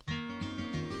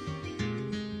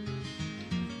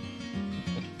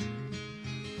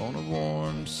on a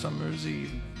warm summer's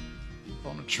evening,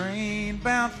 on a train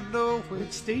bound for nowhere.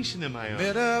 What station am I on?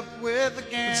 Met up with a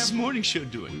gambler. What's this morning show We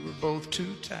doing? were both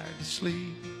too tired to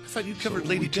sleep. I thought you covered So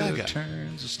Lady we took Gaga.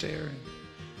 turns of staring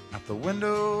out the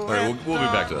window. All right, we'll be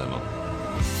back to that moment.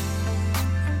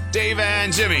 Dave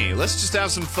and Jimmy, let's just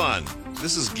have some fun.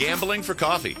 This is gambling for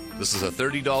coffee. This is a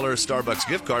 $30 Starbucks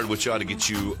gift card, which ought to get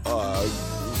you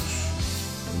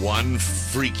one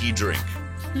freaky drink.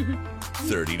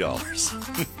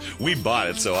 $30. We bought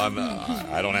it, so I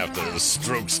don't have to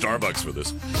stroke Starbucks for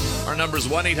this. Our number is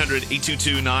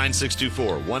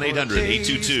 1-800-822-9624.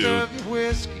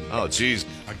 1-800-822. Oh, geez.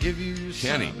 I'll give you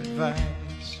Kenny. some advice.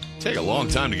 Take a long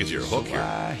time to get to your hook So here.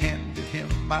 I handed him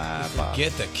my bottle.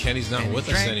 Get that Kenny's not And with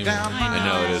he us drank anymore. down I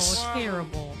know it is.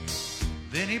 Terrible.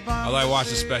 Then he Although I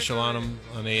watched a special on him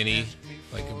on A&E,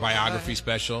 like a biography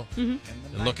special, and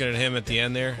looking at him at the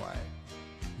end there,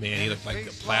 man, he looked like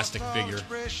a plastic figure.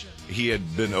 He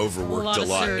had been overworked A a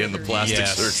lot lot of in the surgery. plastic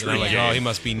Yes, surgery. and I'm like, oh, he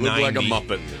must be Looked 90. like a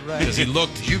Muppet. Because he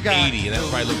looked 80, and that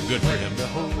probably looked good for him.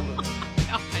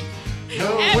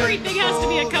 Everything has to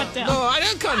be a cut down. No, I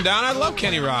didn't cut him down. I love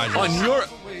Kenny Rogers.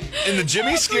 In the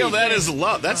Jimmy scale, that is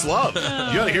love. That's love. You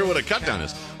got to hear what a cut down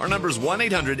is. Our number is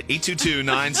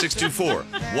 1-800-822-9624.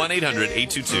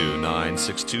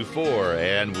 1-800-822-9624.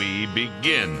 And we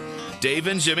begin. Dave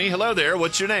and Jimmy, hello there.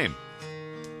 What's your name?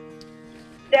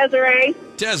 Desiree.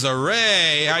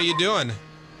 Desiree, how you doing?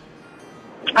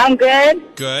 I'm good.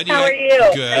 Good. How are you?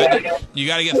 Good. You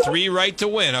got to get 3 right to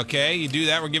win, okay? You do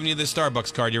that, we're giving you the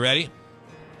Starbucks card. You ready?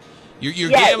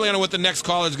 You're Yes. gambling on what the next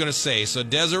caller is going to say. So,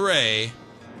 Desiree,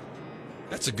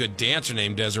 that's a good dancer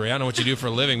name, Desiree. I don't know what you do for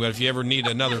a living, but if you ever need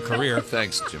another career.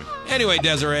 Thanks, Jimmy. Anyway,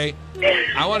 Desiree,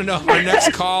 I want to know if our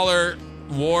next caller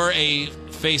wore a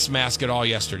face mask at all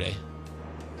yesterday.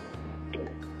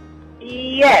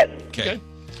 Yes. Okay.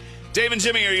 Dave and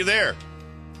Jimmy, are you there?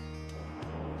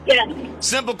 Yes.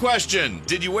 Simple question.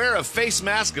 Did you wear a face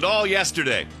mask at all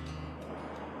yesterday?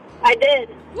 I did.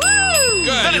 Woo! Good.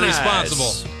 Very You're nice.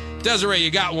 responsible. Desiree, you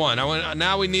got one.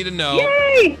 Now we need to know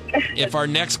Yay! if our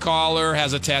next caller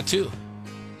has a tattoo.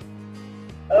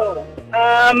 Oh.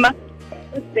 Let's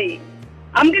see.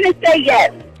 I'm gonna say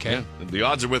yes. Okay. The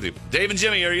odds are with you. Dave and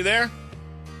Jimmy, are you there?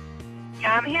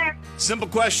 I'm here. Simple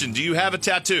question. Do you have a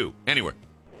tattoo? Anywhere.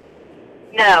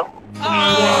 No.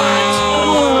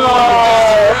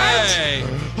 Hey.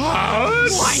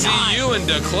 See you in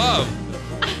the club.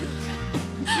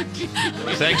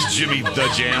 Thanks, Jimmy the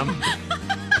Jam.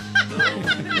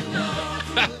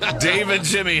 Dave and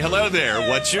Jimmy, hello there.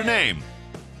 What's your name?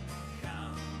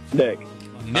 Nick.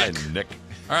 Nick. Hi, Nick.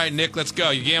 All right, Nick, let's go.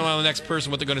 You gambling on the next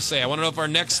person, what they're going to say. I want to know if our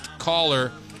next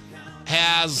caller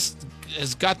has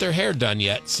got their hair done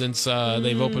yet since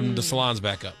they've opened the salons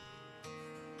back up.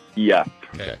 Yeah.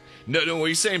 Okay. No, were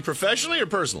you saying professionally or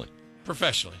personally?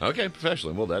 Professionally. Okay,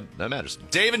 professionally. Well, that matters.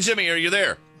 Dave and Jimmy, are you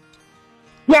there?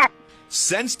 Yes.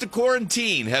 Since the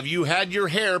quarantine, have you had your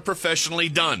hair professionally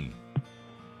done?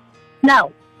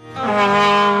 No.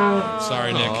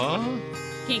 Sorry, Nick.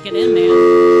 Can't get in there.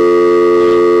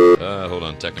 Hold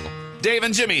on, technical. Dave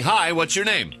and Jimmy, hi, what's your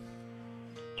name?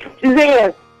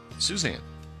 Suzanne. Suzanne.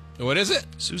 What is it?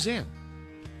 Suzanne.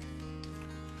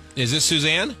 Is this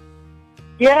Suzanne?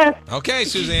 Yes. Okay,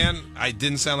 Suzanne. I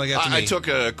didn't sound like that to me. I took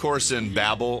a course in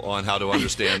Babbel on how to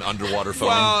understand underwater phone,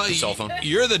 well, cell phone.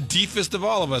 You're the deefest of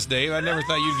all of us, Dave. I never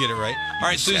thought you'd get it right. All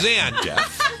right, Suzanne.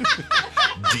 Deaf.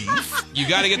 Deef. You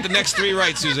got to get the next 3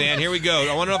 right, Suzanne. Here we go.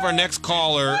 I want to know if our next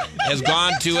caller has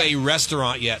gone to a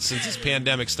restaurant yet since this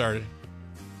pandemic started.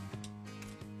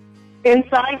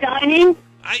 Inside dining.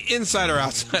 Inside or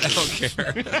outside, I don't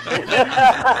care.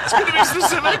 It's going to be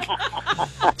specific.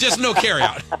 Just no carry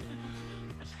out.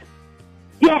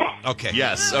 Yes. Okay.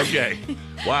 Yes, okay.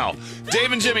 Wow.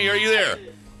 Dave and Jimmy, are you there?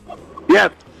 Yes.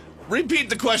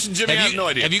 Repeat the question, Jimmy. I have no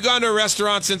idea. Have you gone to a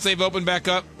restaurant since they've opened back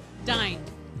up?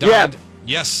 Dined. Dined?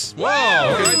 Yes. Whoa.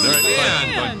 All right,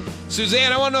 Suzanne. Man.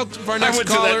 Suzanne, I want to know if our I next went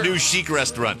to caller that new chic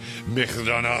restaurant,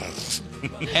 McDonald's.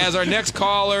 has our next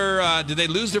caller. Did they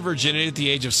lose their virginity at the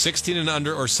age of 16 and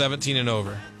under or 17 and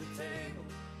over?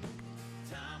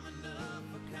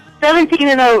 17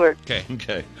 and over. Okay.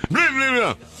 Okay.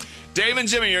 Dave and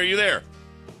Jimmy, are you there?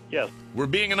 Yes. We're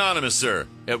being anonymous, sir.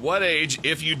 At what age,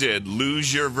 if you did,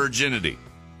 lose your virginity?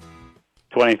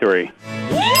 23.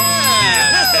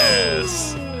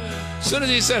 Yes. As soon as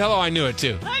he said hello, I knew it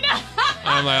too. I know.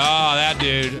 I'm like, oh, that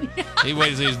dude. He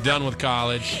waited till he's done with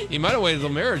college. He might have waited till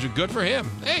marriage. Good for him.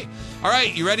 Hey. All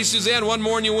right, you ready, Suzanne? One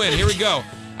more and you win. Here we go.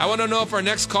 I want to know if our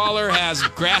next caller has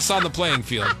grass on the playing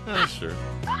field. Sure.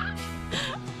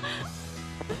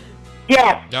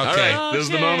 Yes. Okay. All right. This is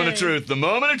the moment of truth. The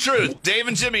moment of truth. Dave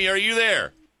and Jimmy, are you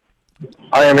there?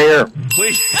 I am here.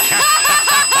 Please.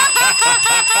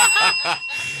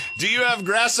 Do you have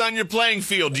grass on your playing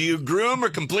field? Do you groom or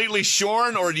completely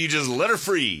shorn, or do you just let her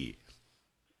free?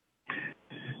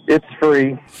 It's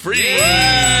free. Free.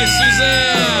 Hey,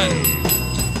 Suzanne!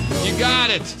 You got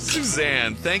it.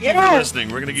 Suzanne, thank you for Yes. listening.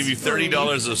 We're going to give you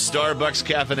 $30 of Starbucks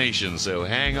caffeination. So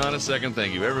hang on a second.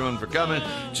 Thank you, everyone, for coming.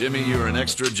 Jimmy, you were in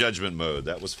extra judgment mode.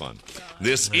 That was fun.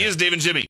 This is Dave and Jimmy.